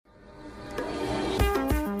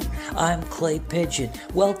I'm Clay Pigeon.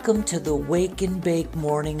 Welcome to the Wake and Bake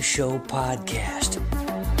Morning Show podcast.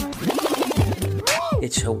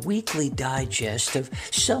 It's a weekly digest of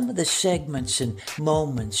some of the segments and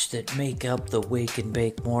moments that make up the Wake and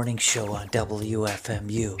Bake Morning Show on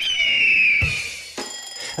WFMU.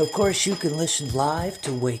 Of course, you can listen live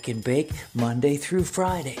to Wake and Bake Monday through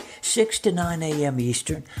Friday, 6 to 9 a.m.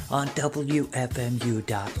 Eastern on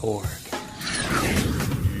WFMU.org.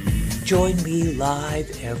 Join me live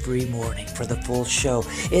every morning for the full show.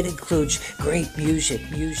 It includes great music,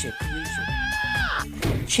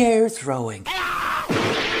 chair throwing,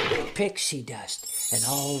 pixie dust, and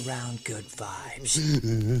all-round good vibes.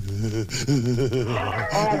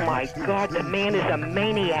 Oh my God, the man is a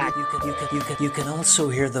maniac. You can also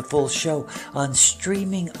hear the full show on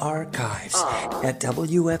streaming archives at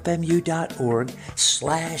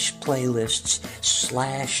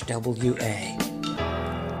WFMU.org/playlists/WA.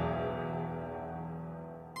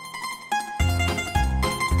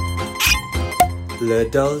 La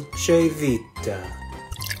Dolce Vita.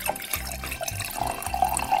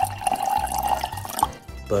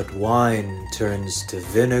 But wine turns to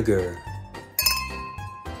vinegar.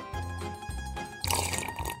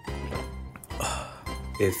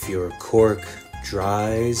 If your cork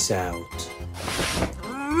dries out.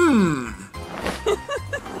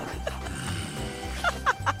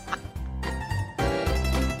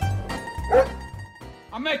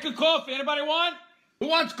 I'm making coffee. Anybody want? Who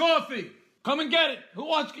wants coffee? Come and get it. You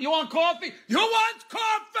want coffee? Who wants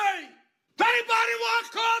coffee? Does anybody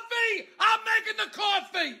want coffee? I'm making the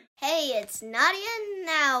coffee. Hey, it's Nadia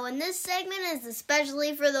now, and this segment is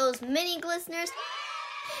especially for those mini listeners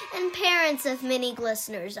and parents of mini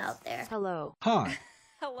listeners out there. Hello. Hi.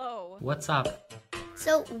 Hello. What's up?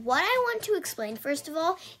 So what I want to explain, first of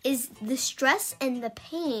all, is the stress and the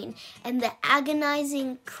pain and the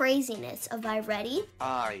agonizing craziness of iReady.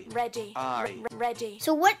 Ready.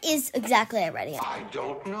 So what is exactly iReady? I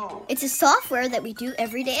don't know. It's a software that we do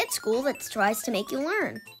every day at school that tries to make you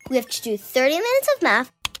learn. We have to do 30 minutes of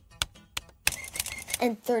math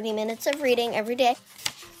and 30 minutes of reading every day.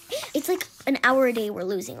 It's like an hour a day we're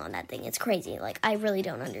losing on that thing. It's crazy. Like, I really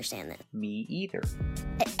don't understand that. Me either.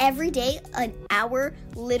 Every day, an hour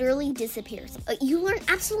literally disappears. You learn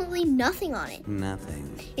absolutely nothing on it.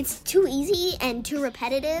 Nothing. It's too easy and too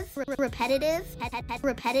repetitive.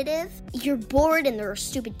 You're bored and there are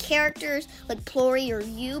stupid characters like Plory or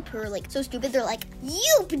Yoop who are like so stupid. They're like,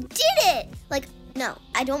 Yoop did it! Like, no,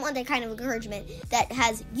 I don't want that kind of encouragement that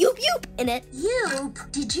has Yoop Yoop in it.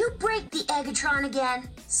 Yoop, did you break the Eggatron again?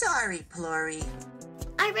 Sorry, Plory.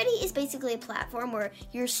 iReady is basically a platform where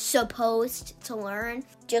you're supposed to learn,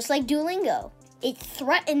 just like Duolingo. It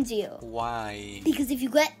threatens you. Why? Because if you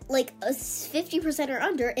get like a 50% or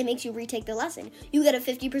under, it makes you retake the lesson. You get a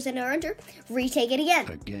 50% or under, retake it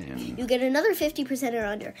again. You get another 50% or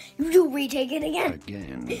under, you retake it again.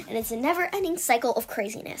 And it's a never-ending cycle of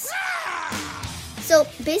craziness. So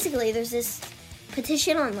basically, there's this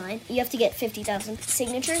petition online. You have to get 50,000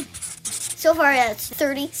 signatures. So far, it's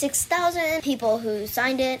 36,000 people who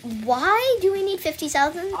signed it. Why do we need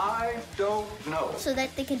 50,000? I don't know. So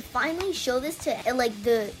that they can finally show this to like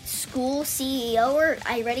the school CEO or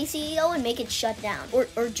iReady CEO and make it shut down. Or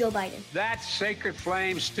Joe Biden. That sacred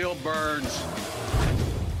flame still burns.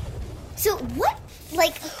 So what,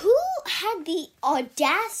 like, who had the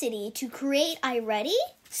audacity to create iReady?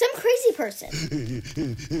 Some crazy person.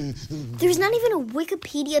 There's not even a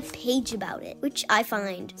Wikipedia page about it, which I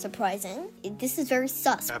find surprising. This is very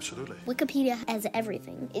sus. Absolutely. Wikipedia has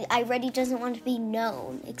everything. iReady doesn't want to be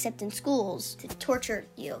known, except in schools, to torture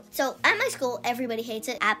you. So at my school, everybody hates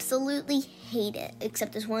it. Absolutely hate it.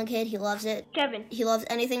 Except this one kid, he loves it. Kevin. He loves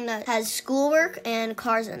anything that has schoolwork and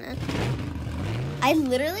cars in it. I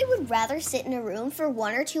literally would rather sit in a room for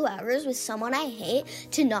 1 or 2 hours with someone I hate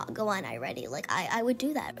to not go on iReady. Like, I would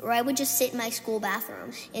do that. Or I would just sit in my school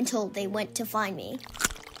bathroom until they went to find me.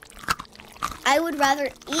 I would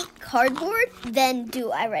rather eat cardboard than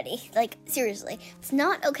do iReady. Like, seriously. It's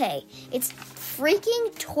not okay. It's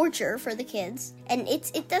freaking torture for the kids. And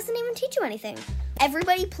it doesn't even teach you anything.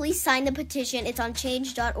 Everybody, please sign the petition. It's on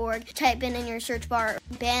change.org. Type in your search bar,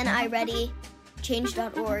 ban iReady.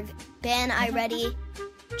 Change.org. Ban iReady.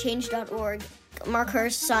 Change.org.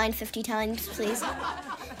 Markers signed 50 times, please.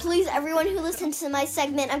 Please, everyone who listens to my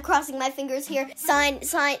segment, I'm crossing my fingers here. Sign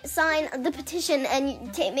the petition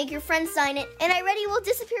and make your friends sign it. And iReady will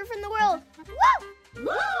disappear from the world. Woo!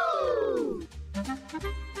 Woo!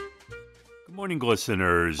 Good morning,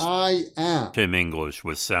 listeners. I am Tim English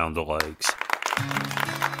with Sound Alikes.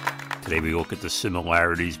 Today we look at the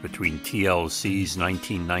similarities between TLC's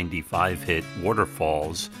 1995 hit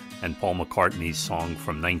Waterfalls and Paul McCartney's song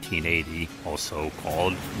from 1980, also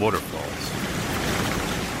called Waterfalls.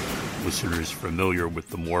 Listeners familiar with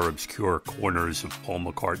the more obscure corners of Paul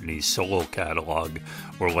McCartney's solo catalog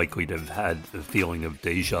were likely to have had a feeling of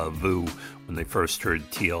deja vu when they first heard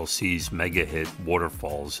TLC's mega hit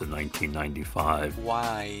Waterfalls in 1995.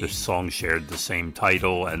 Why? The song shared the same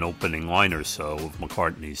title and opening line or so of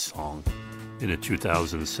McCartney's song. In a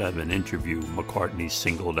 2007 interview, McCartney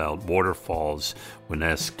singled out Waterfalls when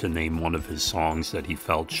asked to name one of his songs that he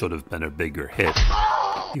felt should have been a bigger hit.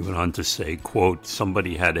 He went on to say, quote,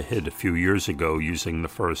 "Somebody had a hit a few years ago using the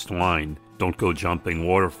first line, 'Don't go jumping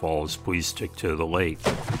waterfalls, please stick to the lake.'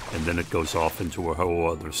 And then it goes off into a whole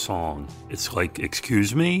other song. It's like,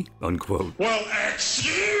 excuse me?" Unquote. Well,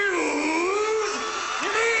 excuse me!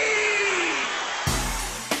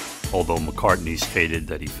 Although McCartney stated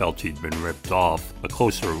that he felt he'd been ripped off, a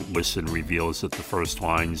closer listen reveals that the first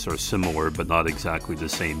lines are similar but not exactly the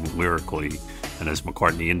same lyrically, and as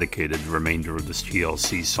McCartney indicated, the remainder of this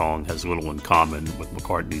TLC song has little in common with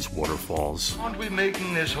McCartney's Waterfalls. Aren't we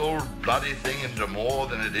making this whole bloody thing into more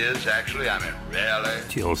than it is, actually? I mean, really?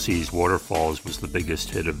 TLC's Waterfalls was the biggest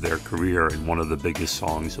hit of their career and one of the biggest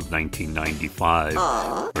songs of 1995,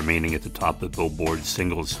 remaining at the top of Billboard's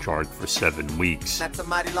singles chart for 7 weeks. That's a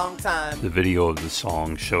mighty long time. The video of the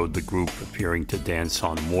song showed the group appearing to dance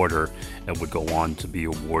on water and would go on to be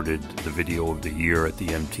awarded the Video of the Year at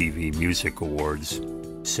the MTV Music Awards.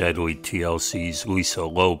 Sadly, TLC's Lisa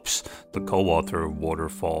Lopes, the co-author of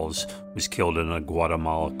Waterfalls, was killed in a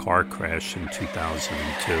Guatemala car crash in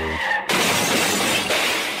 2002.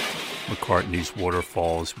 McCartney's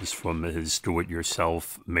Waterfalls was from his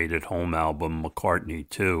do-it-yourself, made-at-home album McCartney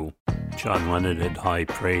 2. John Lennon had high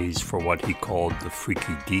praise for what he called the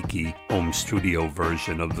freaky-deaky home studio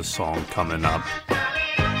version of the song coming up.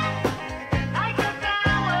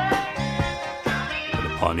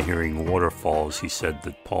 Upon hearing Waterfalls, he said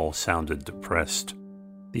that Paul sounded depressed.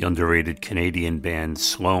 The underrated Canadian band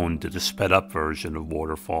Sloan did a sped-up version of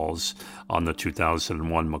Waterfalls on the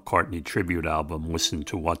 2001 McCartney tribute album Listen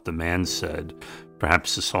to What the Man Said.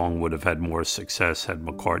 Perhaps the song would have had more success had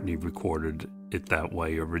McCartney recorded it that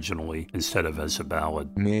way originally instead of as a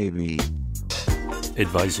ballad. Maybe.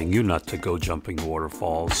 Advising you not to go jumping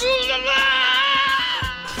waterfalls.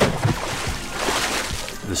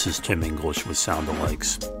 This is Tim English with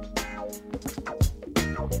Sound-Alikes.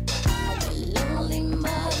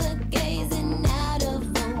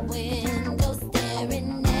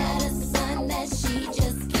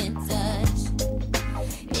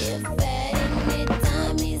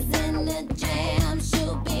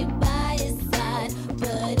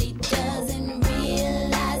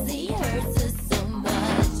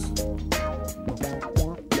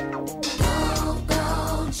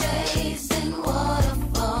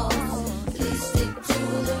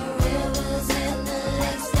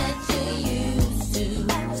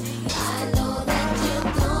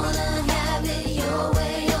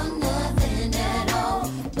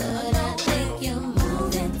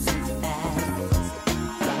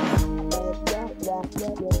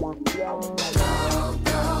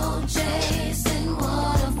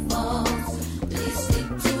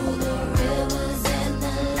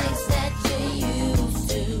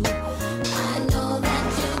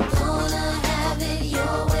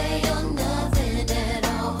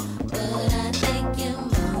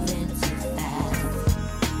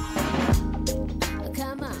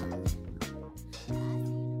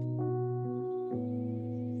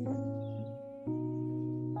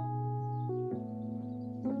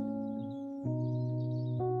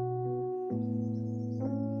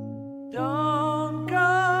 Don't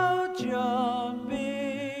go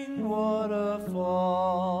jumping waterfalls.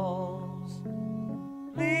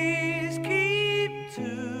 Please keep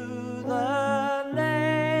to the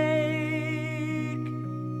lake.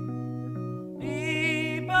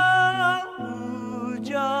 People who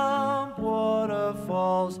jump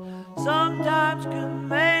waterfalls sometimes can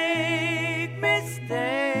make mistakes.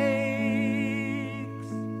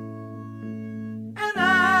 And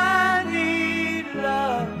I need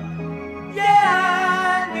love.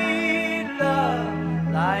 Yeah, I need love,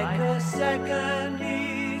 like a second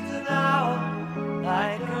needs an hour,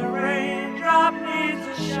 like a raindrop needs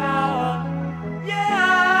a shower.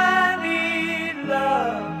 Yeah, I need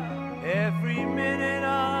love every minute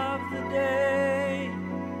of the day,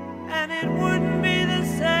 and it wouldn't be the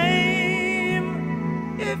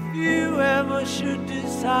same if you ever should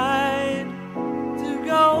decide to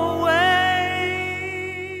go away.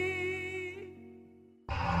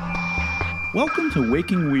 Welcome to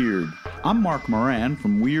Waking Weird, I'm Mark Moran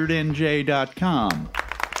from WeirdNJ.com.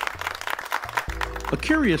 A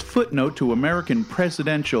curious footnote to American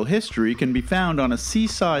presidential history can be found on a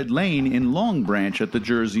seaside lane in Long Branch at the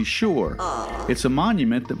Jersey Shore. It's a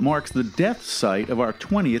monument that marks the death site of our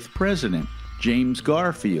 20th president, James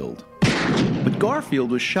Garfield. But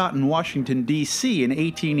Garfield was shot in Washington, D.C. in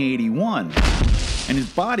 1881, and his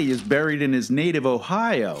body is buried in his native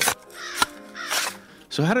Ohio.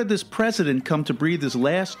 So how did this president come to breathe his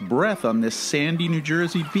last breath on this sandy New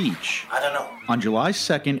Jersey beach? I don't know. On July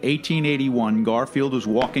 2nd, 1881, Garfield was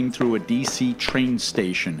walking through a D.C. train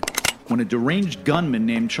station when a deranged gunman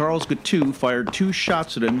named Charles Guiteau fired 2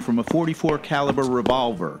 shots at him from a .44 caliber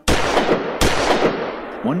revolver.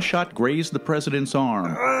 One shot grazed the president's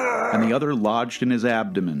arm, and the other lodged in his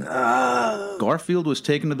abdomen. Garfield was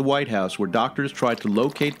taken to the White House, where doctors tried to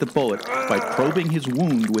locate the bullet by probing his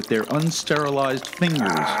wound with their unsterilized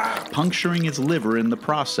fingers, puncturing his liver in the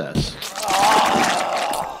process.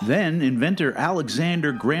 Then, inventor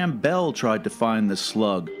Alexander Graham Bell tried to find the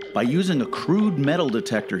slug by using a crude metal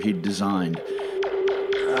detector he'd designed.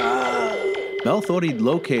 Bell thought he'd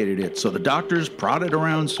located it, so the doctors prodded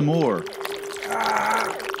around some more.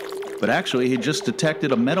 But actually, he just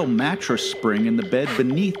detected a metal mattress spring in the bed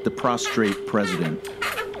beneath the prostrate president.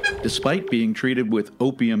 Despite being treated with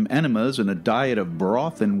opium enemas and a diet of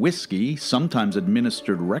broth and whiskey, sometimes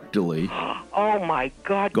administered rectally, Oh, my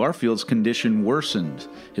God. Garfield's condition worsened.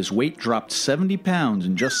 His weight dropped 70 pounds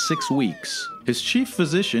in just 6 weeks. His chief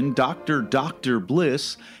physician, Dr.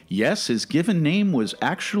 Bliss, yes, his given name was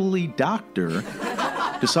actually Doctor,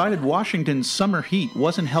 decided Washington's summer heat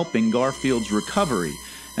wasn't helping Garfield's recovery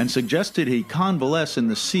and suggested he convalesce in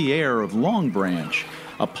the sea air of Long Branch,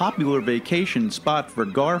 a popular vacation spot for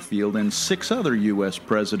Garfield and 6 other U.S.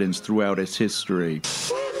 presidents throughout its history.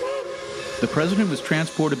 The president was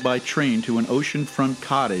transported by train to an oceanfront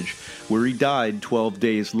cottage where he died 12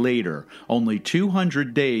 days later, only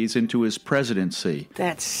 200 days into his presidency.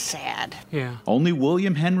 That's sad. Yeah. Only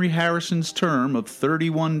William Henry Harrison's term of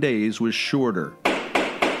 31 days was shorter.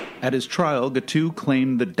 At his trial, Guiteau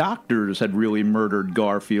claimed the doctors had really murdered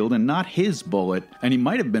Garfield and not his bullet, and he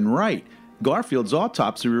might have been right. Garfield's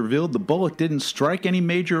autopsy revealed the bullet didn't strike any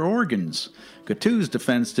major organs. Guiteau's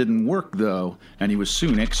defense didn't work, though, and he was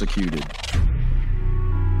soon executed.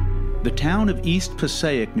 The town of East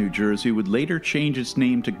Passaic, New Jersey, would later change its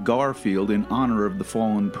name to Garfield in honor of the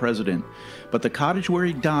fallen president, but the cottage where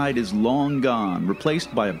he died is long gone,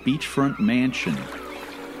 replaced by a beachfront mansion.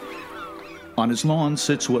 On his lawn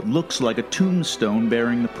sits what looks like a tombstone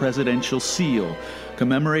bearing the presidential seal,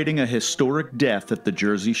 commemorating a historic death at the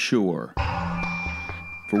Jersey Shore.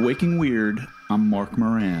 For Waking Weird, I'm Mark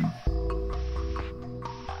Moran.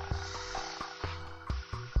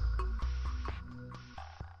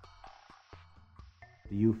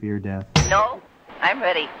 Do you fear death? No, I'm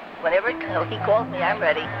ready. Whenever he calls me, I'm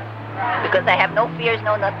ready. Because I have no fears,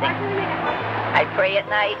 no nothing. I pray at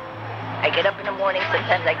night. I get up in the morning.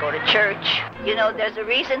 Sometimes I go to church. You know, there's a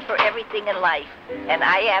reason for everything in life, and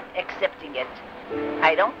I am accepting it.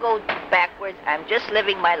 I don't go backwards. I'm just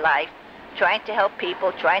living my life, trying to help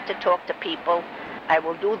people, trying to talk to people. I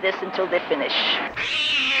will do this until they finish.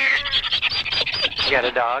 You got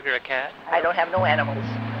a dog or a cat? I don't have no animals.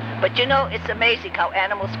 But you know, it's amazing how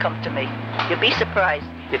animals come to me. You'll be surprised.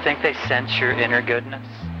 You think they sense your inner goodness?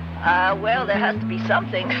 Well, there has to be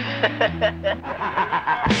something.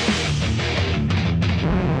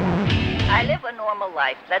 I live a normal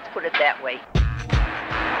life, let's put it that way.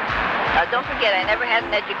 Don't forget, I never had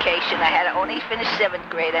an education. I only finished 7th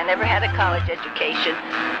grade. I never had a college education.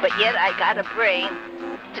 But yet I got a brain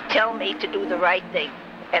to tell me to do the right thing.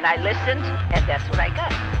 And I listened, and that's what I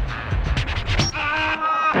got.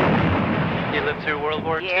 You lived through World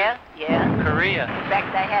War II? Yeah. Korea? In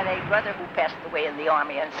fact, I had a brother who passed away in the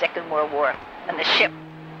Army in the Second World War. And the ship.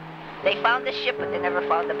 They found the ship, but they never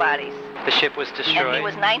found the bodies. The ship was destroyed? And he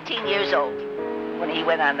was 19 years old when he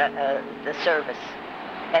went on the service.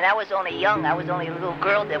 And I was only young. I was only a little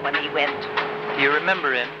girl then when he went. Do you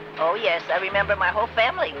remember him? Oh, yes. I remember my whole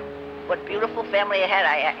family. What beautiful family I had.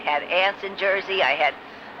 I had aunts in Jersey. I had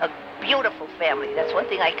a beautiful family. That's one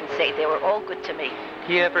thing I can say. They were all good to me.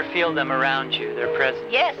 Do you ever feel them around you, their presence?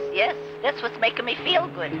 Yes. That's what's making me feel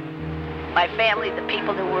good. My family, the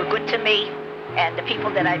people that were good to me, and the people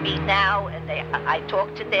that I meet now, and I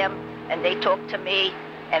talk to them, and they talk to me,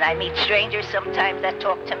 and I meet strangers sometimes that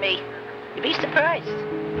talk to me. You'd be surprised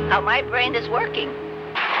how my brain is working.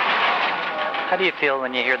 How do you feel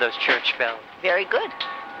when you hear those church bells? Very good.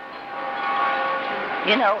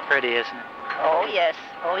 You know. Pretty, isn't it? Oh, yes.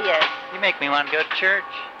 You make me want to go to church.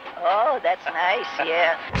 Oh, that's nice,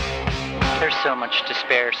 yeah. There's so much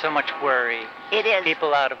despair, so much worry. It is.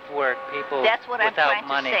 People out of work, people That's what without I'm trying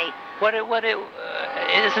money. to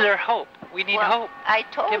say. Is there hope? We need hope. I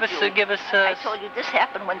told give you. I told you this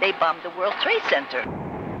happened when they bombed the World Trade Center.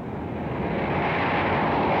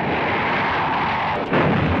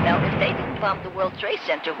 Now, if they didn't bomb the World Trade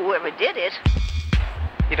Center, whoever did it...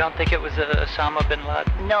 You don't think it was Osama bin Laden?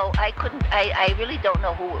 No, I couldn't. I really don't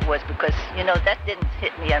know who it was because, that didn't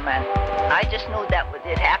hit me, man. I just knew that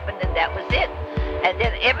it happened and that was it. And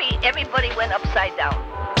then everybody went upside down.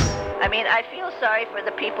 I mean, I feel sorry for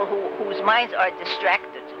the people whose minds are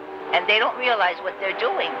distracted and they don't realize what they're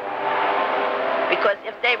doing. Because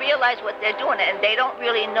if they realize what they're doing and they don't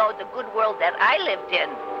really know the good world that I lived in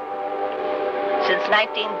since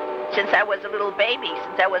I was a little baby,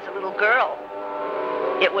 since I was a little girl.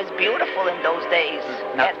 It was beautiful in those days.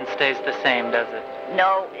 Nothing stays the same, does it?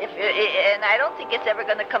 No, and I don't think it's ever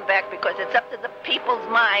going to come back because it's up to the people's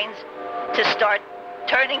minds to start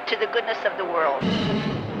turning to the goodness of the world.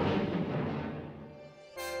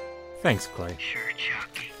 Thanks, Clay. Sure,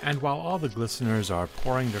 Chucky. And while all the glisteners are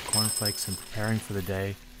pouring their cornflakes and preparing for the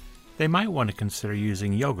day, they might want to consider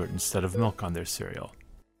using yogurt instead of milk on their cereal.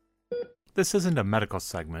 This isn't a medical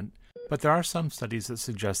segment, but there are some studies that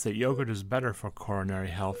suggest that yogurt is better for coronary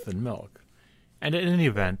health than milk. And in any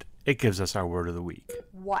event, it gives us our word of the week.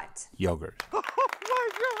 What? Yogurt.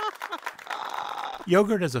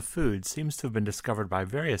 Yogurt as a food seems to have been discovered by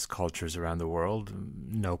various cultures around the world,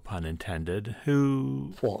 no pun intended,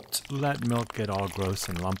 who let milk get all gross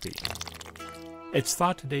and lumpy. It's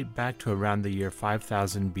thought to date back to around the year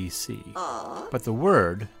 5000 BC. But the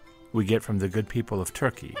word we get from the good people of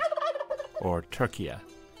Turkey, or Turkia,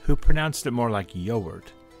 who pronounced it more like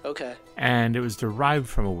yogurt. Okay. And it was derived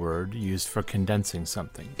from a word used for condensing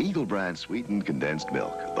something. Eagle Brand sweetened condensed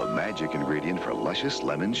milk, the magic ingredient for luscious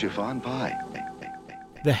lemon chiffon pie.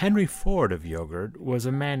 The Henry Ford of yogurt was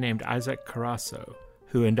a man named Isaac Carasso,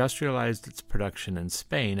 who industrialized its production in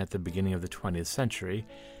Spain at the beginning of the 20th century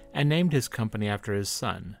and named his company after his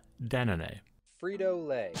son, Danone.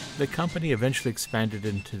 Frito-Lay. The company eventually expanded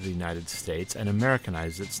into the United States and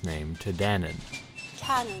Americanized its name to Dannon.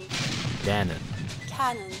 Cannon. Dannon.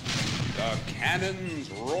 Cannon. The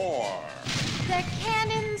cannons roar. The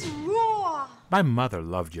cannons roar. My mother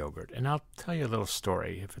loved yogurt, and I'll tell you a little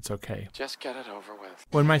story, if it's okay. Just get it over with.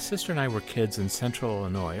 When my sister and I were kids in central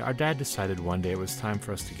Illinois, our dad decided one day it was time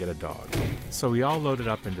for us to get a dog. So we all loaded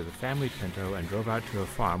up into the family Pinto and drove out to a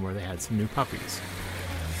farm where they had some new puppies.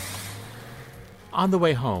 On the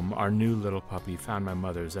way home, our new little puppy found my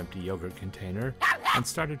mother's empty yogurt container and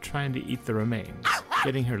started trying to eat the remains,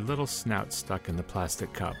 getting her little snout stuck in the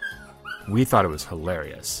plastic cup. We thought it was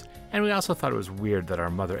hilarious, and we also thought it was weird that our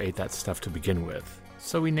mother ate that stuff to begin with,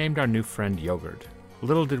 so we named our new friend Yogurt.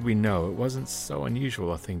 Little did we know it wasn't so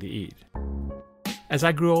unusual a thing to eat. As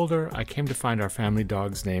I grew older, I came to find our family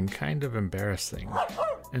dog's name kind of embarrassing,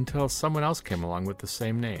 until someone else came along with the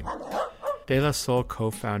same name. De La Soul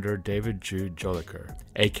co-founder David Jude Joliker,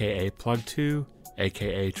 a.k.a. Plug 2,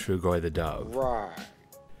 a.k.a. Trugoy the Dove. Right.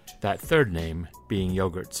 That third name being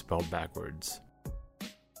yogurt spelled backwards.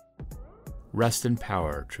 Rest in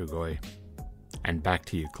power, Trugoy. And back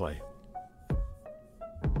to you, Clay.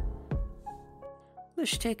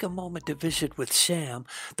 Let's take a moment to visit with Sam,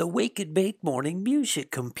 the Wake and Bake morning music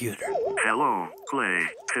computer. Hello, Clay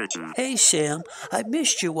Pigeon. Hey, Sam. I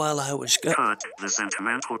missed you while I was gone. Cut the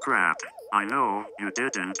sentimental crap. I know you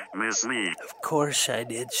didn't miss me. Of course I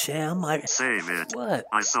did, Sam. Save it. What?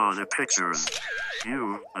 I saw the pictures.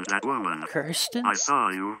 You and that woman. Kirsten? I saw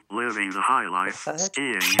you living the high life, What?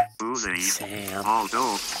 skiing, boozing, Sam. all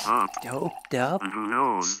doped up. Doped up? And who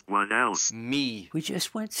knows what else? Me. We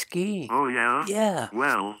just went skiing. Oh, yeah? Yeah.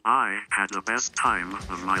 Well, I had the best time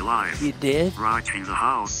of my life. You did? Rocking the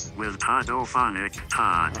house with Toddophonic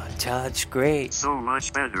Todd. Oh, Todd's great. So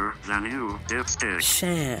much better than you, dipstick.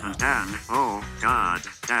 Sam. And Dan, oh, God,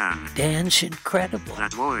 Dan. Dan's incredible.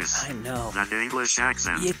 That voice. I know. That English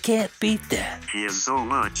accent. You can't beat that. He is so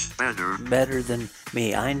much better. Better than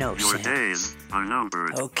me, I know, Your Sam. days are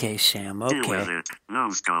numbered. Okay, Sam, Deal with okay. it,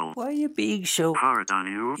 numbskull. Why are you being so... Hard on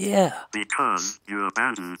you? Yeah. Because you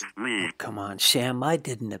abandoned me. Come on, Sam, I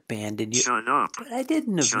didn't abandon you. Shut up. But I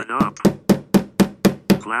didn't Shut up.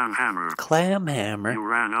 Clam hammer. Clam hammer? You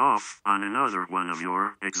ran off on another one of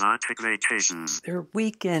your exotic vacations. They're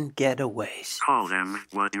weekend getaways. Call them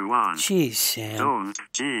what you want. Jeez, Sam. Don't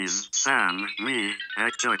tease Sam, me,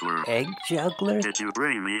 egg juggler. Egg juggler? Did you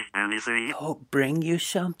bring me anything? Oh, bring you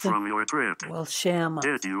something? From your trip. Well, Sam...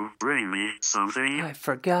 Did you bring me something? I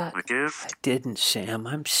forgot. A gift? I didn't, Sam.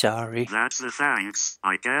 I'm sorry. That's the thanks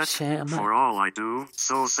I get Sam, for all I do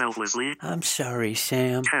so selflessly. I'm sorry,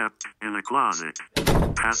 Sam. Kept in a closet.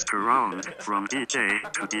 Passed around from DJ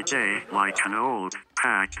to DJ like an old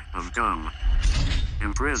pack of gum.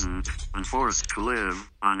 Imprisoned and forced to live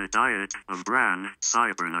on a diet of bran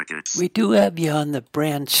cyber nuggets. We do have you on the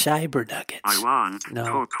brand cyber nuggets. I want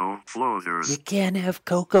cocoa floaters. You can't have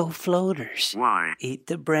cocoa floaters. Why? Eat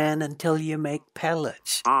the bran until you make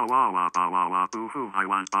pellets. Ba wah wah ba wah wah boo hoo. I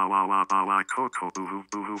want ba wah wah ba wah cocoa boo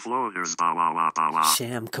hoo floaters ba wah wah ba wah.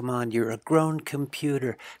 Sam, come on, you're a grown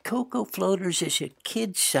computer. Cocoa floaters is a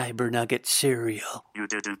kid's cyber nugget cereal. You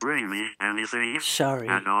didn't bring me anything? Sorry.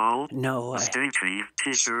 At all? No, A stinky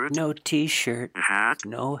t-shirt? No t-shirt. A hat?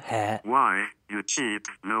 No hat. Why? You cheap,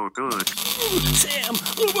 no good. Sam,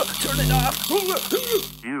 turn it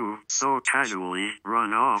off. You so casually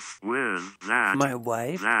run off with that. My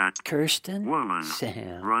wife? That Kirsten? woman.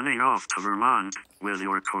 Sam. Running off to Vermont with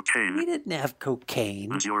your cocaine. We didn't have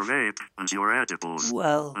cocaine. And your vape and your edibles.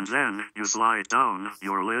 Well. And then you slide down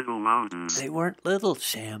your little mountains. They weren't little,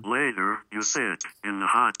 Sam. Later, you sit in the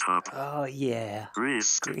hot tub. Oh, yeah.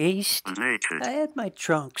 Greased. Greased? And naked. I had my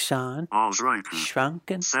trunks on. All drunken.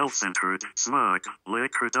 Shrunken? Self-centered. Smug.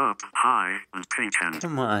 Liquored up. High and pinking.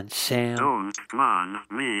 Come on, Sam. Don't. Come on.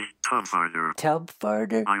 Me. Tub farter. Tub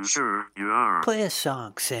farter? I'm sure you are. Play a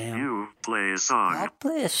song, Sam. You play a song. I'll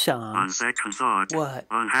play a song. On second thought. What?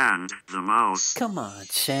 Unhand the mouse. Come on,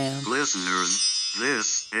 Sam. Listeners,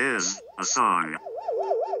 this is a song.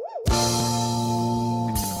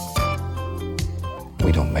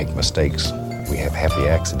 We don't make mistakes. We have happy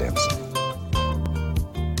accidents.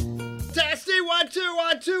 Testy, 1, 2,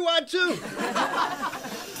 1, 2, 1, 2.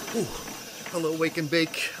 Ooh. Hello, Wake and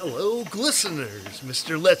Bake. Hello, glisteners.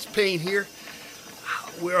 Mr. Let's Paint here.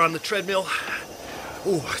 We're on the treadmill.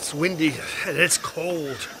 Ooh, it's windy and it's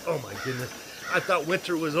cold. Oh my goodness. I thought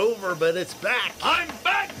winter was over, but it's back. I'm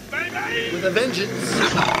back, baby! With a vengeance.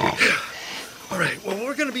 All right, well,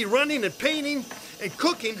 we're going to be running and painting and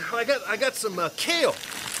cooking. I got some kale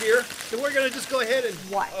here, and we're going to just go ahead and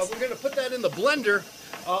we're going to put that in the blender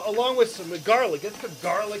along with some garlic. Get some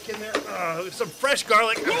garlic in there, some fresh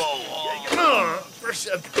garlic.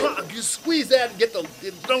 Just squeeze that and get the.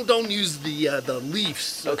 Don't use the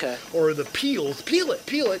leaves. Okay. Or the peels. Peel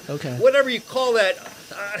it. Okay. Whatever you call that.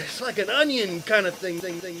 It's like an onion kind of thing.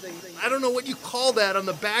 I don't know what you call that on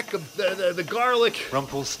the back of the garlic.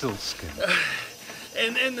 Rumpelstiltskin.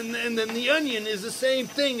 And then the onion is the same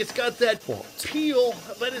thing. It's got that peel,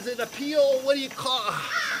 but is it a peel? What do you call?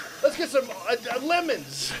 Let's get some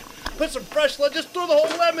lemons. Put some fresh lemon. Just throw the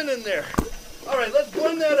whole lemon in there. All right, let's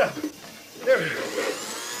blend that up. There we go.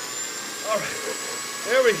 All right,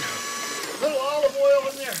 there we go. A little olive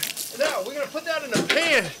oil in there. Now we're gonna put that in the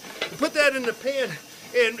pan. Put that in the pan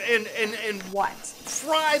and what?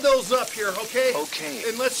 Fry those up here, okay? Okay.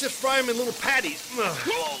 And let's just fry them in little patties.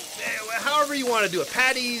 However you want to do it,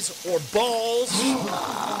 patties or balls.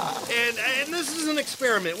 And this is an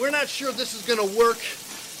experiment. We're not sure this is gonna work.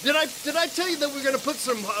 Did I tell you that we're gonna put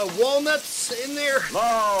some walnuts in there?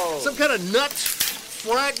 No. Some kind of nut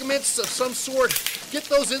fragments of some sort. Get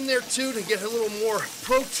those in there too to get a little more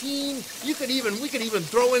protein. We could even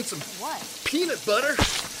throw in some peanut butter.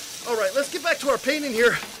 All right, let's get back to our painting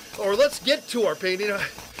here, or let's get to our painting,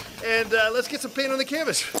 and let's get some paint on the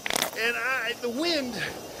canvas. And the wind,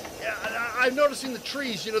 I'm noticing the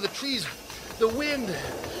trees. You know, the trees, the wind,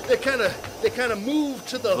 they kind of move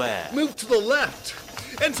to the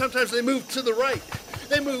left, and sometimes they move to the right.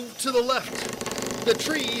 They move to the left. The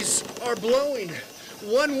trees are blowing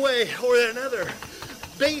one way or another,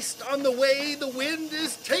 based on the way the wind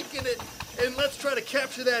is taking it. And let's try to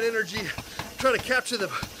capture that energy. Try to capture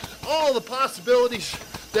all the possibilities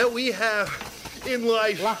that we have in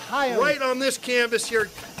life right on this canvas here.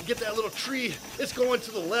 Get that little tree. It's going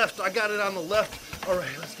to the left. I got it on the left. All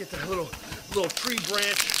right, let's get that little tree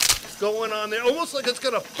branch going on there. Almost like it's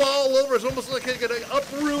going to fall over. It's almost like it's going to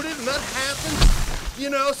uproot it, and that happens.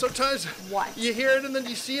 You know, sometimes you hear it and then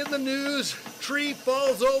you see it in the news. Tree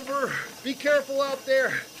falls over. Be careful out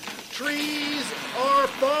there. Trees are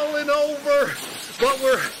falling over. But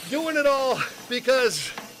we're doing it all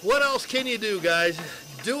because what else can you do, guys?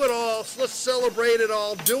 Do it all. Let's celebrate it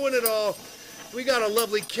all. Doing it all. We got a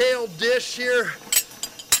lovely kale dish here.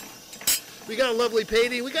 We got a lovely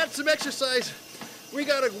painting. We got some exercise. We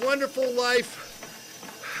got a wonderful life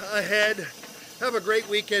ahead. Have a great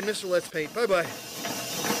weekend, Mr. Let's Paint. Bye-bye.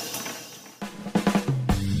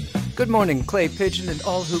 Good morning, Clay Pigeon and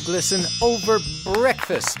all who glisten over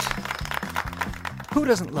breakfast. Who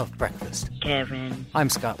doesn't love breakfast? Kevin. I'm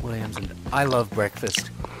Scott Williams, and I love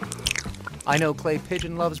breakfast. I know Clay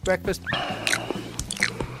Pigeon loves breakfast.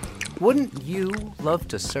 Wouldn't you love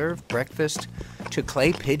to serve breakfast to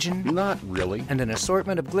Clay Pigeon? Not really. And an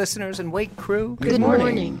assortment of glisteners and wake crew? Good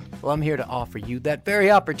morning. Well, I'm here to offer you that very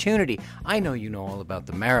opportunity. I know you know all about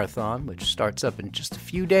the marathon, which starts up in just a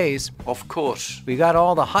few days. Of course. We got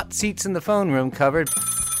all the hot seats in the phone room covered,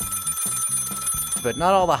 but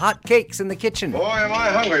not all the hot cakes in the kitchen. Boy, am I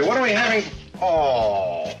hungry. What are we having?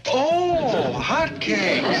 Hot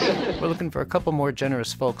cakes. We're looking for a couple more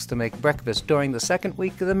generous folks to make breakfast during the second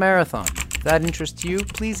week of the marathon. If that interests you,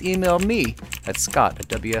 please email me at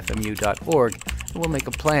scott@wfmu.org, and we'll make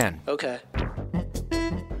a plan. Okay.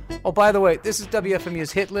 Oh, by the way, this is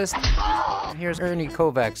WFMU's Hit List. And here's Ernie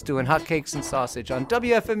Kovacs doing hotcakes and sausage on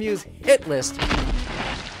WFMU's Hit List.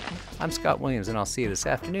 I'm Scott Williams, and I'll see you this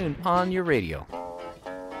afternoon on your radio.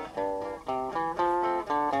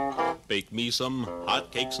 Bake me some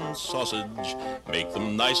hotcakes and sausage, make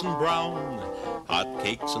them nice and brown.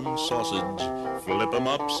 Hotcakes and sausage, flip them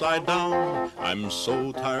upside down. I'm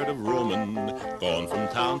so tired of roaming, going from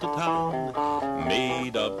town to town.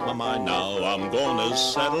 Made up my mind now, I'm gonna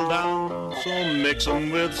settle down. So mix them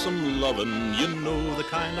with some lovin', you know the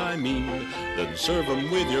kind I mean. Then serve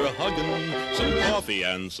them with your huggin', some coffee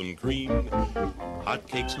and some cream.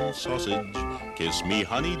 Hotcakes and sausage, kiss me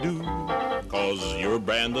honey-do, 'cause your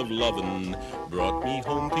brand of lovin' brought me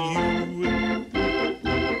home to you.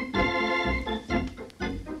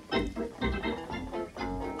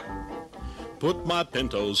 Put my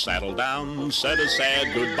pinto saddle down, said a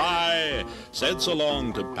sad goodbye, said so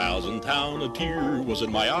long to pals in town, a tear was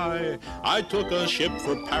in my eye. I took a ship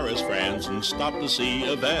for Paris, France, and stopped to see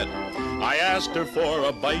Yvette. I asked her for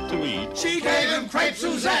a bite to eat. She gave him crepe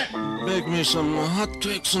Suzette. Bake me some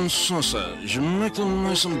hotcakes and sausage, make them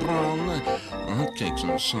nice and brown. Hotcakes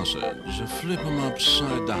and sausage, flip them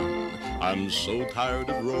upside down. I'm so tired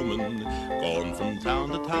of roaming, going from town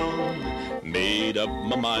to town. Made up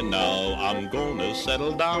my mind now, I'm gonna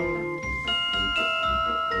settle down.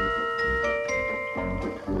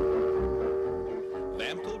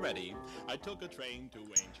 Lamp till ready, I took a train to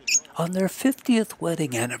ancient... On their 50th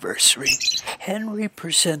wedding anniversary, Henry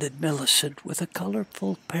presented Millicent with a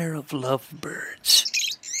colorful pair of lovebirds.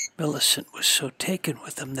 Millicent was so taken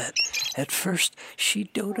with them that, at first, she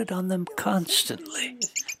doted on them constantly,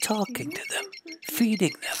 talking to them,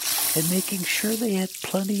 feeding them, and making sure they had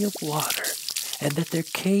plenty of water, and that their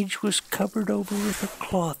cage was covered over with a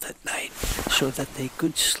cloth at night so that they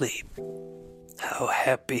could sleep. How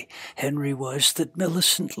happy Henry was that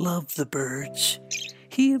Millicent loved the birds.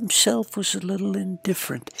 He himself was a little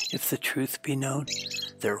indifferent, if the truth be known.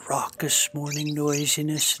 Their raucous morning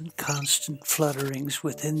noisiness and constant flutterings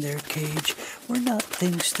within their cage were not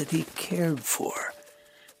things that he cared for.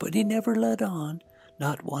 But he never let on,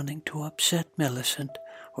 not wanting to upset Millicent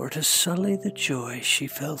or to sully the joy she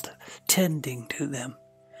felt tending to them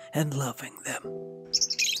and loving them.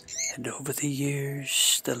 And over the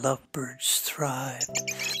years, the lovebirds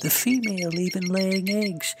thrived, the female even laying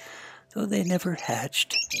eggs, though they never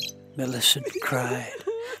hatched. Millicent cried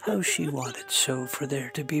how she wanted so for there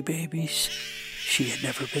to be babies. She had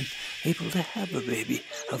never been able to have a baby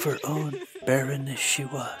of her own, barren as she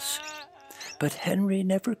was. But Henry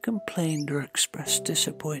never complained or expressed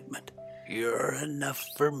disappointment. "You're enough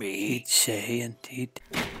for me," he'd say, and he'd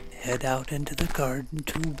head out into the garden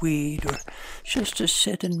to weed or just to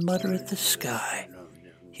sit and mutter at the sky.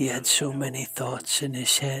 He had so many thoughts in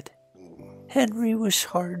his head. Henry was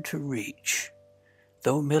hard to reach.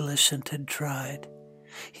 Though Millicent had tried,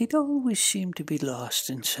 he'd always seemed to be lost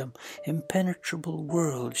in some impenetrable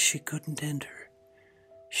world she couldn't enter.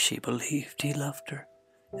 She believed he loved her,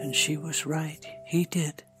 and she was right, he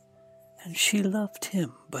did. And she loved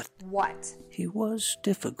him, but what? He was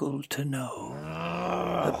difficult to know.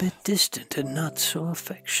 A bit distant and not so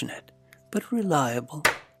affectionate, but reliable,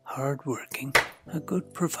 hard-working, a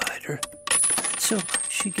good provider. So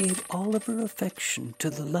she gave all of her affection to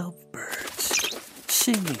the lovebirds,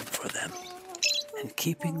 singing for them and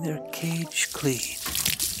keeping their cage clean.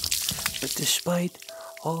 But despite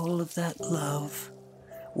all of that love,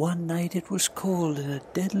 one night it was cold and a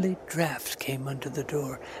deadly draught came under the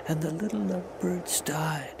door, and the little lovebirds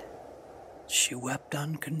died. She wept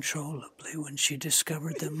uncontrollably when she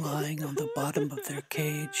discovered them lying on the bottom of their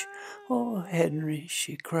cage, "Oh, Henry,"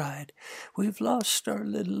 she cried, "we've lost our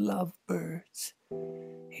little lovebirds."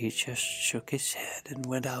 He just shook his head and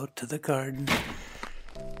went out to the garden.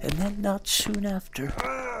 And then not soon after,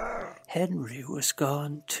 Henry was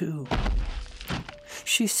gone too.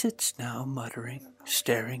 She sits now muttering,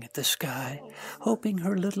 staring at the sky, hoping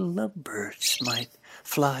her little lovebirds might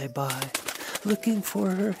fly by, looking for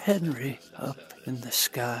her Henry up in the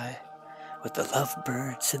sky, with the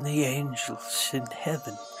lovebirds and the angels in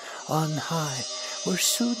heaven on high, where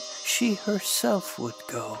soon she herself would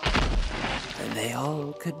go, and they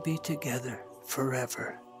all could be together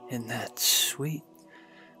forever in that sweet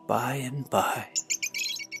by and by.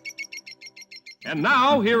 And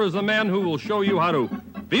now, here is a man who will show you how to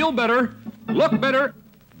feel better, look better,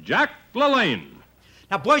 Jack LaLanne.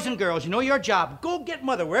 Now, boys and girls, you know your job. Go get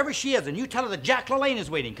Mother wherever she is, and you tell her that Jack LaLanne is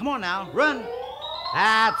waiting. Come on now, run.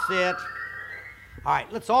 That's it. All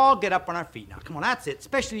right, let's all get up on our feet now. Come on, that's it,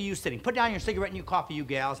 especially you sitting. Put down your cigarette and your coffee, you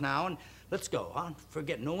gals, now, and let's go. Huh?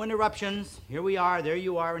 Forget no interruptions. Here we are, there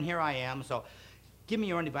you are, and here I am. So give me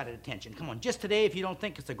your undivided attention. Come on, just today, if you don't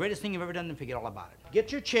think it's the greatest thing you've ever done, then forget all about it.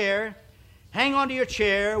 Get your chair. Hang onto your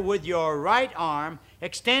chair with your right arm.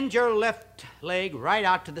 Extend your left leg right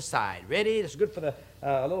out to the side. Ready? This is good for the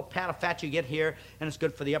little pat of fat you get here, and it's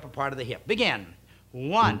good for the upper part of the hip. Begin.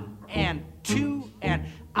 1 and 2 and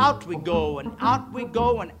out we go and out we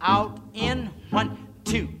go and out in 1,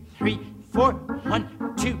 2, 3, 4.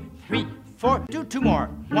 1, 2, 3, 4. Do 2 more.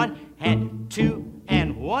 1 and 2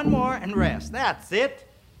 and 1 more and rest. That's it.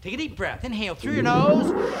 Take a deep breath. Inhale through your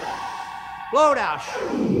nose. Blow it out.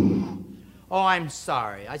 Oh, I'm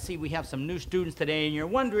sorry. I see we have some new students today, and you're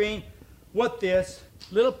wondering what this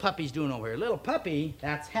little puppy's doing over here. Little puppy?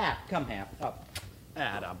 That's Hap. Come, Hap. Up.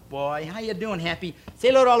 Atta boy. How you doing, Happy? Say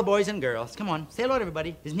hello to all the boys and girls. Come on. Say hello to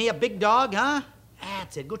everybody. Isn't he a big dog, huh?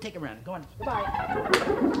 That's it. Go take a run. Go on. Goodbye.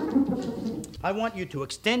 I want you to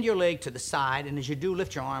extend your leg to the side, and as you do,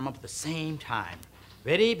 lift your arm up at the same time.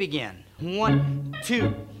 Ready? Begin. 1,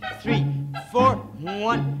 2, 3, 4.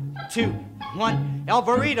 1, 2, 1.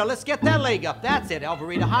 Alvarito, let's get that leg up. That's it.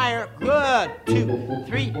 Alvarito, higher. Good. 2,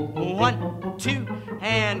 3, 1, 2,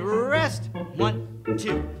 and rest. 1,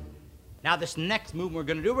 2. Now this next move we're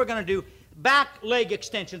going to do back leg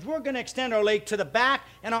extensions. We're going to extend our leg to the back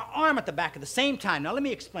and our arm at the back at the same time. Now let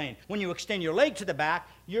me explain. When you extend your leg to the back,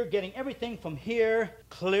 you're getting everything from here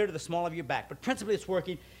clear to the small of your back. But principally it's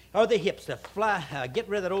working are the hips to get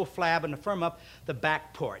rid of that old flab and to firm up the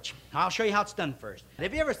back porch. I'll show you how it's done first.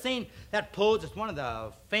 Have you ever seen that pose? It's one of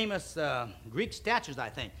the famous Greek statues, I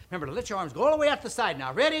think. Remember to lift your arms, go all the way out to the side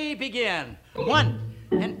now. Ready, begin. 1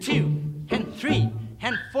 and 2 and 3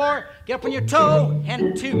 and 4. Get up on your toe,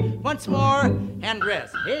 and 2. Once more, and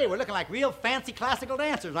rest. Hey, we're looking like real fancy classical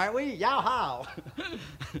dancers, aren't we? Yow-how.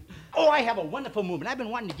 Oh, I have a wonderful movement. I've been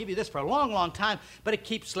wanting to give you this for a long, long time, but it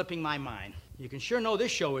keeps slipping my mind. You can sure know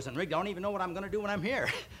this show isn't rigged. I don't even know what I'm going to do when I'm here.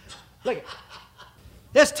 Look at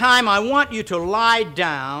this time, I want you to lie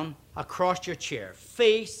down across your chair,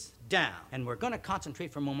 face down. And we're going to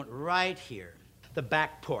concentrate for a moment right here, the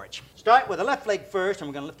back porch. Start with the left leg first, and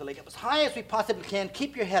we're going to lift the leg up as high as we possibly can.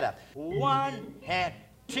 Keep your head up. 1 and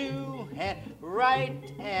 2 and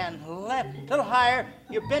right and left. A little higher.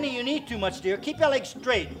 You're bending your knee too much, dear. Keep your legs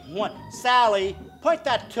straight. 1. Sally, point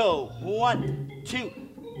that toe. 1, 2.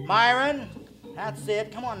 Myron, that's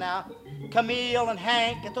it. Come on now. Camille and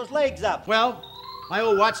Hank, get those legs up. Well, my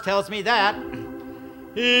old watch tells me that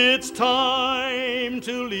it's time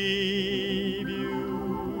to leave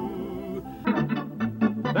you.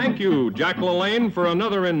 Thank you, Jack LaLanne, for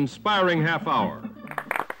another inspiring half hour.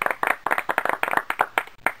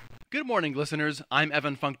 Good morning, listeners. I'm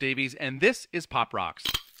Evan Funk Davies, and this is Pop Rocks.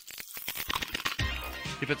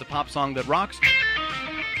 If it's a pop song that rocks,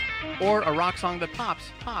 or a rock song that pops,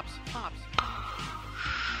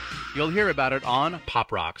 you'll hear about it on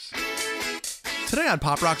Pop Rocks. Today on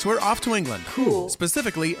Pop Rocks, we're off to England. Cool.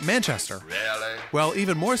 Specifically, Manchester. Really? Well,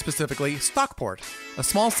 even more specifically, Stockport, a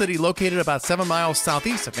small city located about 7 miles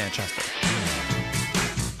southeast of Manchester.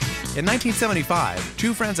 In 1975,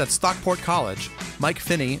 2 friends at Stockport College, Mike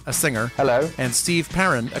Finney, a singer, hello, and Steve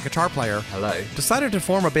Perrin, a guitar player, hello, decided to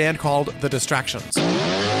form a band called The Distractions.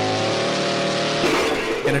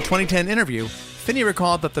 In a 2010 interview, Finney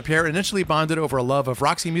recalled that the pair initially bonded over a love of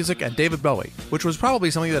Roxy music and David Bowie, which was probably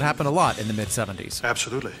something that happened a lot in the mid-70s.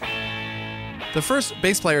 Absolutely. The first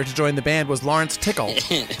bass player to join the band was Lawrence Tickle.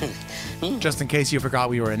 Just in case you forgot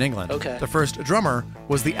we were in England. Okay. The first drummer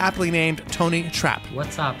was the aptly named Tony Trapp.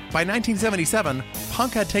 What's up? By 1977,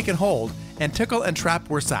 punk had taken hold, and Tickle and Trapp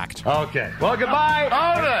were sacked. Okay. Well, goodbye.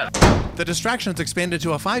 Hold it. The Distractions expanded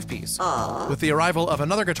to a 5-piece, with the arrival of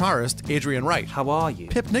another guitarist, Adrian Wright. How are you?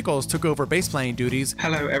 Pip Nichols took over bass playing duties.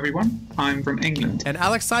 Hello, everyone. I'm from England. And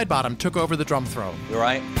Alex Sidebottom took over the drum throw. You all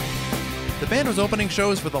right? The band was opening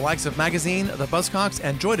shows for the likes of Magazine, the Buzzcocks,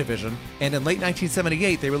 and Joy Division, and in late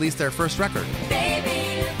 1978 they released their first record.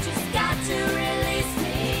 Baby, you just got to release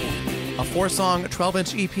me. A 4-song,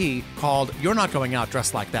 12-inch EP called "You're Not Going Out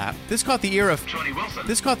Dressed Like That." This caught the ear of Tony Wilson.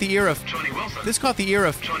 This caught the ear of Tony Wilson. This caught the ear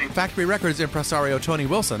of Tony. Factory Records impresario Tony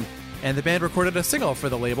Wilson, and the band recorded a single for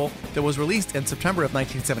the label that was released in September of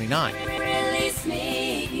 1979. Release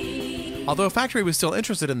me. Although Factory was still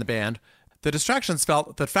interested in the band, the Distractions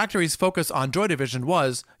felt that Factory's focus on Joy Division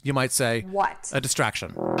was, you might say, What? a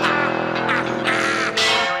distraction.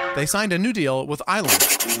 They signed a new deal with Island,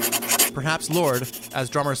 perhaps lured, as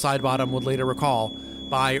drummer Sidebottom would later recall,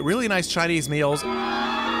 by really nice Chinese meals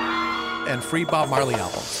and free Bob Marley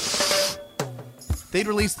albums. They'd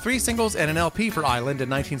released 3 singles and an LP for Island in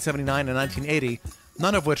 1979 and 1980,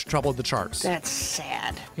 none of which troubled the charts. That's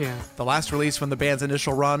sad. Yeah. The last release from the band's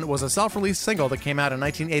initial run was a self-released single that came out in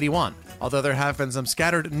 1981, although there have been some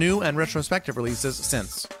scattered new and retrospective releases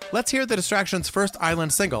since. Let's hear the Distractions' first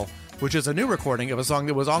Island single, which is a new recording of a song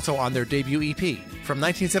that was also on their debut EP. From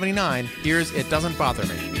 1979, here's It Doesn't Bother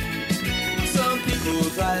Me. Some people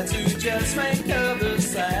try to just make others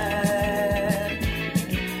sad,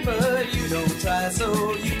 but you don't try,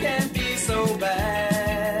 so you can't be so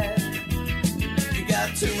bad. You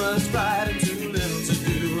got too much pride and too little to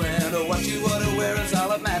do, and what you want to wear is all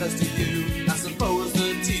that matters to you. I suppose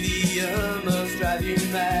the TDM must drive you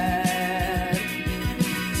mad.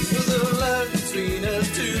 Well, the love between us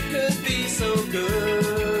two could be so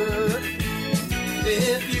good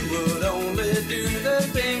if you would only do the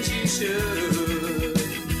things you should.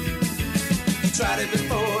 You tried it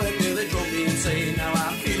before and nearly drove me insane. Now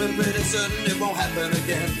I'm feeling pretty certain it won't happen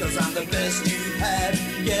again, 'cause I'm the best you've had,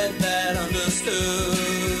 get that understood.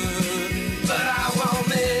 But I won't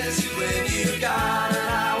miss you when you're gone, and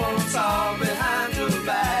I won't talk behind your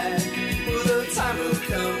back. Well, the time will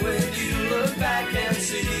come when you look back and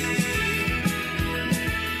see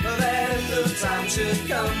that the time should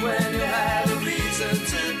come when you have a reason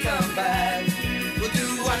to come back. Well,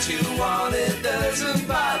 do what you want, it doesn't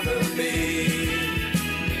bother me.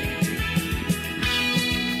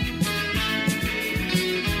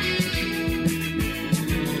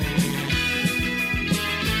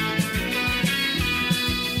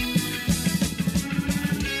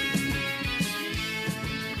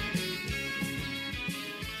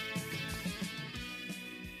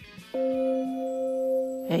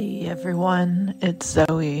 Hey everyone, it's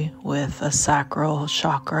Zoe with a sacral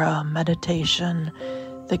chakra meditation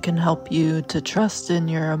that can help you to trust in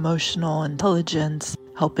your emotional intelligence,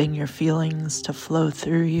 helping your feelings to flow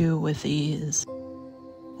through you with ease.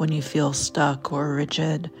 When you feel stuck or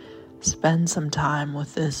rigid, spend some time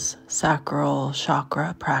with this sacral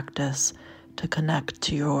chakra practice to connect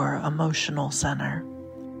to your emotional center.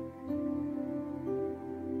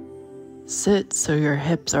 Sit so your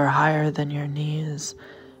hips are higher than your knees,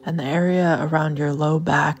 and the area around your low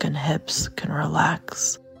back and hips can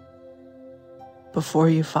relax. Before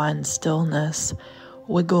you find stillness,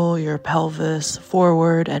 wiggle your pelvis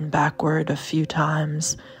forward and backward a few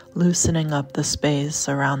times, loosening up the space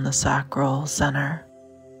around the sacral center.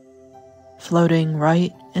 Floating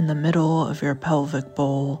right in the middle of your pelvic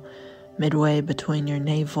bowl, midway between your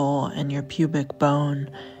navel and your pubic bone,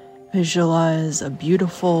 visualize a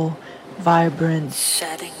beautiful, vibrant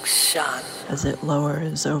setting sun as it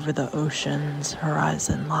lowers over the ocean's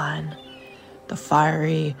horizon line. The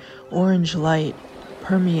fiery orange light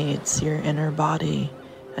permeates your inner body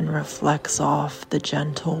and reflects off the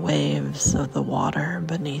gentle waves of the water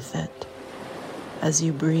beneath it. As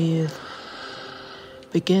you breathe,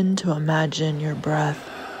 begin to imagine your breath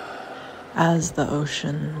as the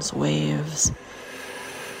ocean's waves.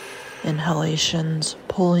 Inhalations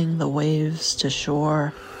pulling the waves to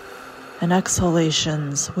shore, and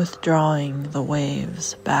exhalations withdrawing the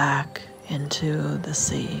waves back into the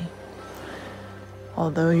sea.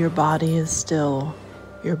 Although your body is still,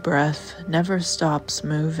 your breath never stops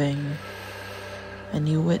moving, and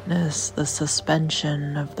you witness the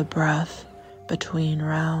suspension of the breath between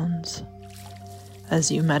rounds.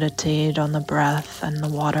 As you meditate on the breath and the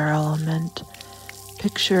water element,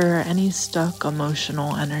 picture any stuck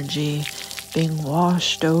emotional energy being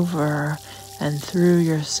washed over and through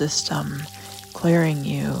your system, clearing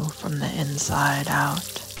you from the inside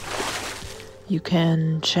out. You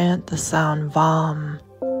can chant the sound Vam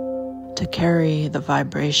to carry the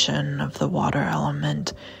vibration of the water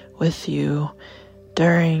element with you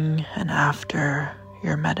during and after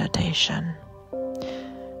your meditation.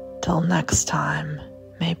 Till next time,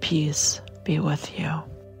 may peace be with you.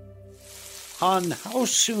 Hon, how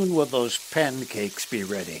soon will those pancakes be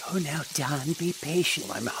ready? Oh, now, Don, be patient.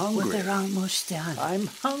 Well, I'm hungry. Well, they're almost done. I'm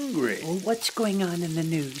hungry. Well, what's going on in the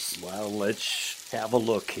news? Well, let's have a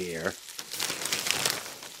look here.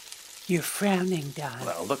 You're frowning, Don.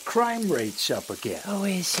 Well, the crime rate's up again. Oh,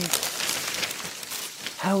 is it?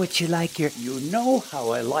 How would you like your... You know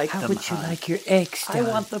how I like them, How would you hon. like your eggs, Don? I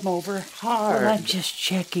want them over hard. Well, I'm just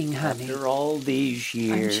checking, honey. After all these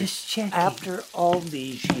years. I'm just checking. After all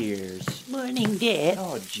these years. Morning, Dad.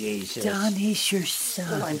 Oh, Jesus. Don, he's your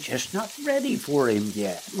son. Well, I'm just not ready for him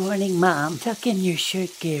yet. Morning, Mom. Tuck in your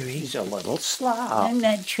shirt, Gary. He's a little slob. I'm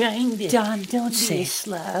not trying to... Don, don't say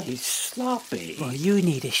slob. He's sloppy. Well, you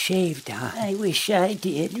need a shave, Don. I wish I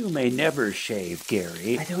did. You may never shave,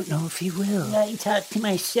 Gary. I don't know if he will. I talked to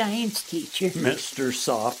my science teacher. Mr.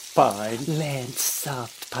 Soft Pine. Lance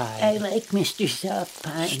Soft Pine. I like Mr. Soft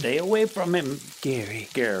Pine. Stay away from him, Gary.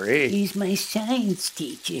 Gary. He's my science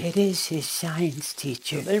teacher. It is his science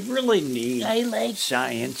teacher. They really need I like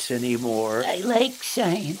science anymore. I like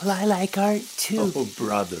science. Well, I like art too. Oh,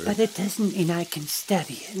 brother. But it doesn't mean I can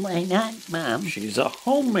study it. Why not, Mom? She's a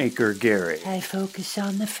homemaker, Gary. I focus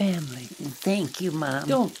on the family. Thank you, Mom.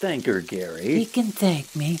 Don't thank her, Gary. He can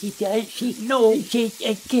thank me. He does.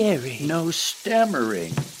 Gary. No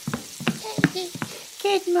stammering.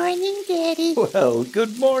 Good morning, Daddy. Well,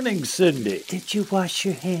 good morning, Cindy. Did you wash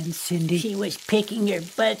your hands, Cindy? She was picking her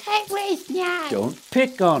butt. I was not. Don't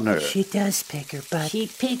pick on her. She does pick her butt. She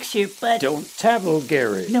picks her butt. Don't tattle,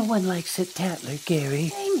 Gary. No one likes a tattler,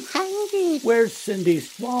 Gary. I'm hungry. Where's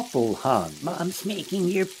Cindy's waffle, hon? Mom's making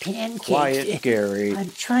your pancakes. Quiet, Gary. I'm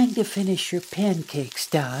trying to finish your pancakes,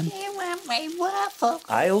 Don. I want my waffle.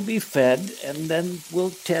 I'll be fed, and then we'll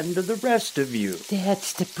tend to the rest of you.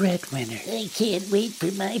 Dad's the breadwinner. I can't wait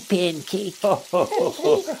for my pancake. Oh,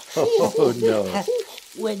 no.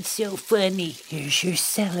 What's so funny? Here's your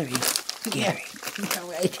celery, Gary.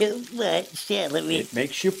 No, I don't want celery. It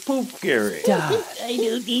makes you poop, Gary. Don. I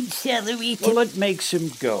don't need celery to... Well, it makes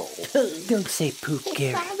him go. Don't say poop,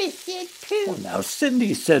 Gary. Mama said poop. Well, now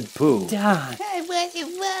Cindy said poo. Don. I want a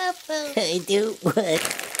waffle. I don't want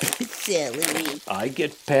celery. I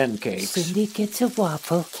get pancakes. Cindy gets a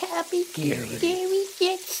waffle. Copy. Gary. Gary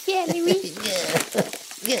gets celery.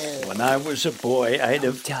 When I was a boy, I'd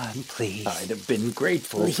have... Don, please. I'd have been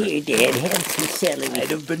grateful. Well, here, Dad, have some celery.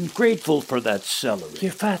 I'd have been grateful for that celery.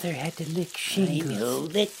 Your father had to lick shingles. I know,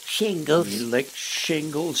 lick shingles. He licked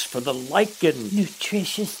shingles for the lichen.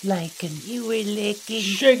 Nutritious lichen. You were licking...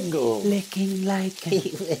 Shingle. Licking lichen.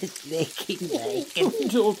 He was licking lichen.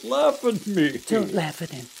 Don't laugh at me. Don't laugh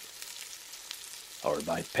at him. Are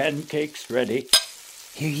my pancakes ready?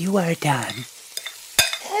 Here you are, Don.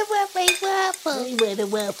 I want my waffle. I want a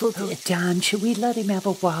waffle. Oh, Don, should we let him have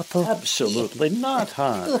a waffle? Absolutely not,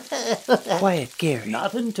 hon. Quiet, Gary.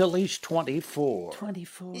 Not until he's 24.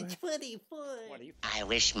 24. 24. I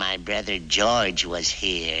wish my brother George was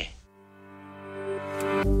here.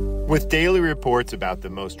 With daily reports about the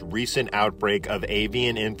most recent outbreak of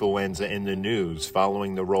avian influenza in the news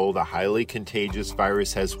following the role the highly contagious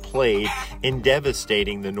virus has played in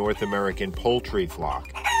devastating the North American poultry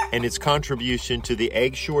flock, and its contribution to the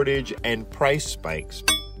egg shortage and price spikes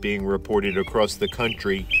being reported across the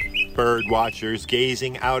country, bird watchers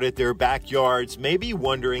gazing out at their backyards may be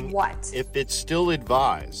wondering if it's still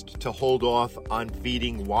advised to hold off on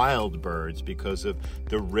feeding wild birds because of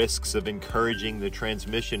the risks of encouraging the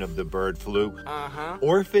transmission of the bird flu,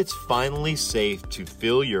 or if it's finally safe to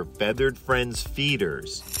fill your feathered friends'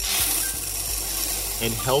 feeders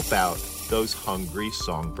and help out those hungry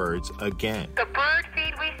songbirds again. The bird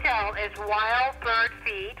feed we sell is wild bird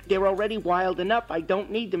feed. They're already wild enough. I don't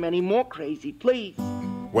need them any more crazy, please.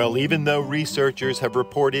 Well, even though researchers have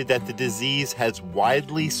reported that the disease has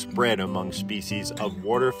widely spread among species of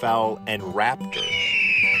waterfowl and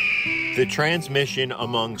raptors, the transmission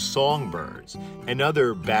among songbirds and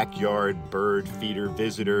other backyard bird feeder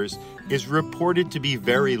visitors is reported to be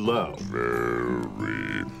very low.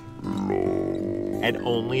 Very low. At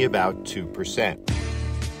only about 2%.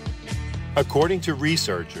 According to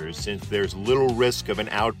researchers, since there's little risk of an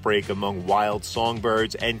outbreak among wild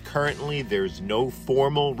songbirds and currently there's no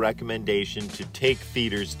formal recommendation to take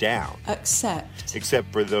feeders down,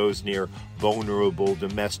 except for those near vulnerable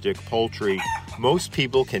domestic poultry, most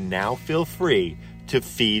people can now feel free to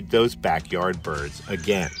feed those backyard birds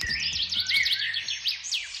again.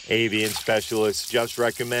 Avian specialists just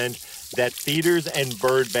recommend that feeders and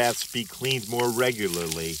bird baths be cleaned more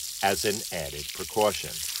regularly as an added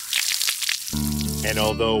precaution. And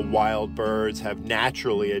although wild birds have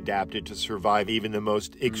naturally adapted to survive even the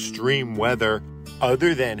most extreme weather,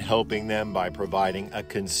 other than helping them by providing a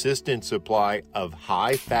consistent supply of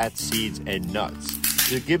high-fat seeds and nuts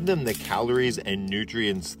to give them the calories and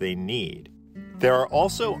nutrients they need. There are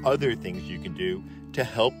also other things you can do to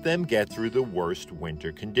help them get through the worst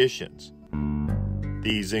winter conditions.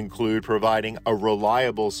 These include providing a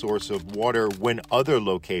reliable source of water when other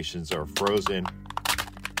locations are frozen.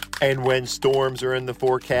 And when storms are in the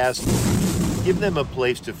forecast, give them a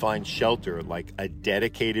place to find shelter like a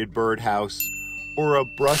dedicated birdhouse or a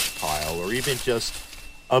brush pile or even just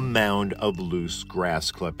a mound of loose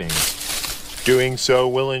grass clippings. Doing so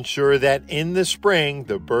will ensure that in the spring,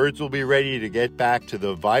 the birds will be ready to get back to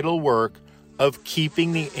the vital work of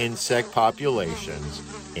keeping the insect populations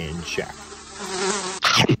in check.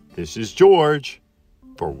 This is George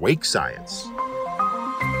for Wake Science.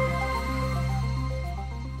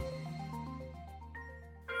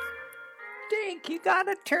 Dink, you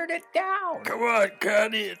gotta turn it down. Come on,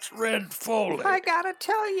 Connie, it's Red Foley. I gotta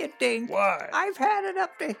tell you, Dink. Why? I've had it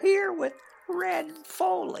up to here with Red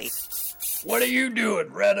Foley. What are you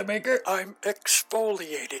doing, Rademacher? I'm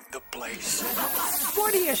exfoliating the place.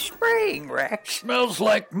 What are you spraying, Rex? Smells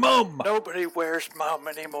like mum. Nobody wears mum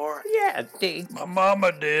anymore. Yeah, Dink. My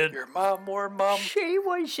mama did. Your mom wore mum? She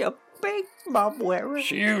was a big mum wearer.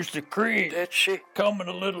 She used the cream. Did she? Come in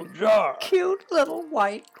a little jar. Cute little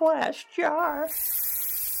white glass jar.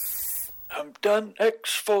 I'm done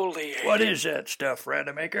exfoliating. What is that stuff,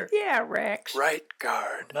 Rademacher? Yeah, Rex. Right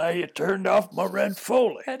guard. Now you turned off my Red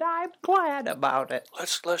Foley. And I'm glad about it.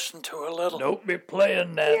 Let's listen to a little. Don't be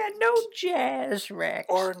playing that. Yeah, no jazz, Rex.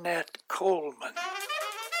 Ornette Coleman.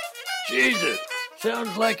 Jesus,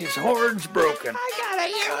 sounds like his horn's broken. I gotta,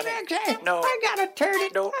 Rex, no. I gotta turn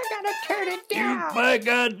it. No. I gotta turn it down. You, my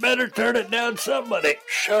God, better turn it down, somebody.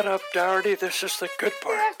 Shut up, Doherty. This is the good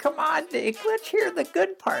part. Yeah, come on, Dink. Let's hear the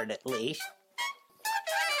good part at least.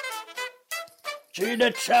 Gee,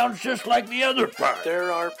 that sounds just like the other part.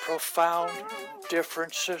 There are profound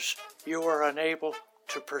differences you are unable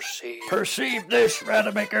to perceive. Perceive this,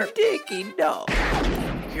 Rademacher. Dinky, no.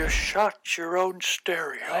 You shot your own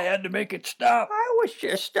stereo. I had to make it stop. I was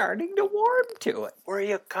just starting to warm to it. Were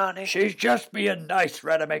you, Connie? She's just being nice,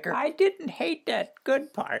 Rademacher. I didn't hate that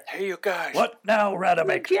good part. Hey, you guys. What now,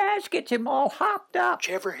 Rademacher? The jazz gets him all hopped up. Did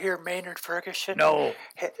you ever hear Maynard Ferguson? No.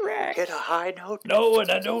 Hit Rex. a high note? No, and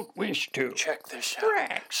I don't wish to. Check this out.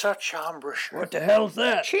 Rex. Such embouchure. What the hell's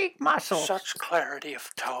that? Cheek muscles. Such clarity of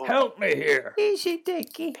tone. Help me here. Easy,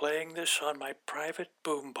 Dinky. Playing this on my private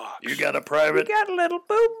boombox. You got a private? You got a little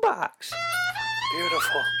boombox.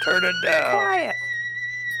 Beautiful. Turn it down. Quiet.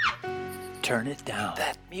 Turn it down.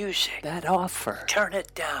 That music. That offer. Turn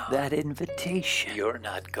it down. That invitation. You're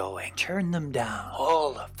not going. Turn them down.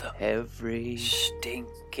 All of them. Every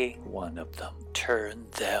stinking one of them. Turn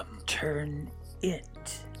them. Turn it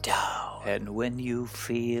down. And when you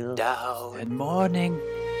feel down and morning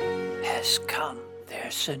has come,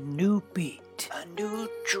 there's a new beat, a new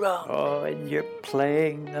drum. Oh, and you're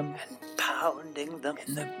playing them and pounding them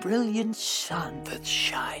in the brilliant sun that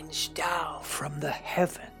shines down from the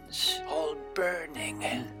heavens, all burning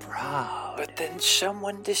and proud. But then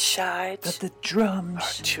someone decides that the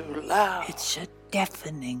drums are too loud. It's a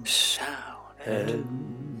deafening sound.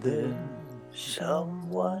 And then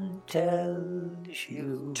someone tells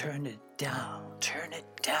you, turn it down, turn it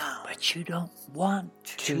down. But you don't want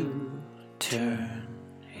to turn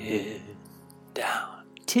it down.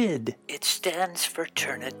 TID. It stands for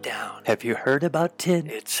Turn It Down. Have you heard about TID?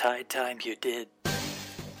 It's high time you did.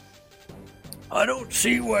 I don't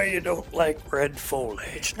see why you don't like Red Foley.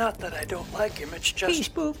 It's not that I don't like him, it's just...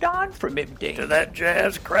 He's moved on from him, Dink. To that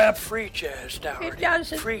jazz crap, free jazz, Doherty. It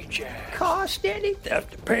doesn't free jazz. Cost anything. You have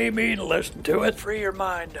to pay me to listen to it. Free your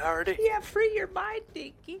mind, Doherty. Yeah, free your mind,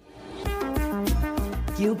 Dinky.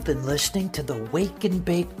 You've been listening to the Wake and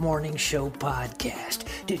Bake Morning Show podcast.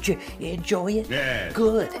 Did you enjoy it? Yeah.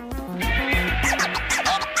 Good.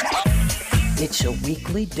 It's a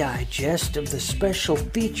weekly digest of the special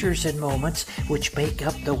features and moments which make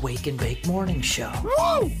up the Wake and Bake Morning Show.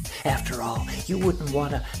 Woo! After all, you wouldn't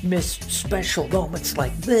want to miss special moments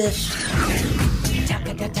like this.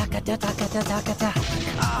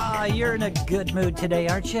 Ah, you're in a good mood today,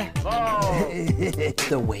 aren't you? Oh.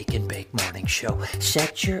 The Wake and Bake Morning Show.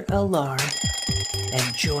 Set your alarm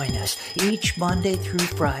and join us each Monday through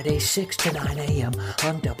Friday, 6 to 9 a.m.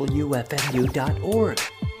 on WFMU.org.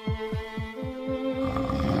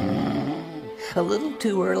 A little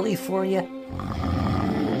too early for you?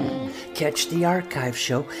 Catch the archive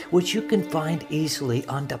show, which you can find easily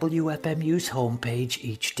on WFMU's homepage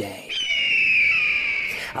each day.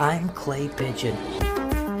 I'm Clay Pigeon.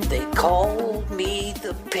 They call me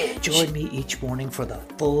the Pitch. Join me each morning for the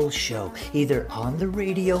full show, either on the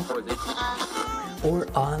radio or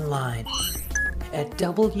online at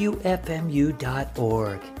WFMU.org.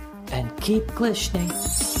 And keep listening.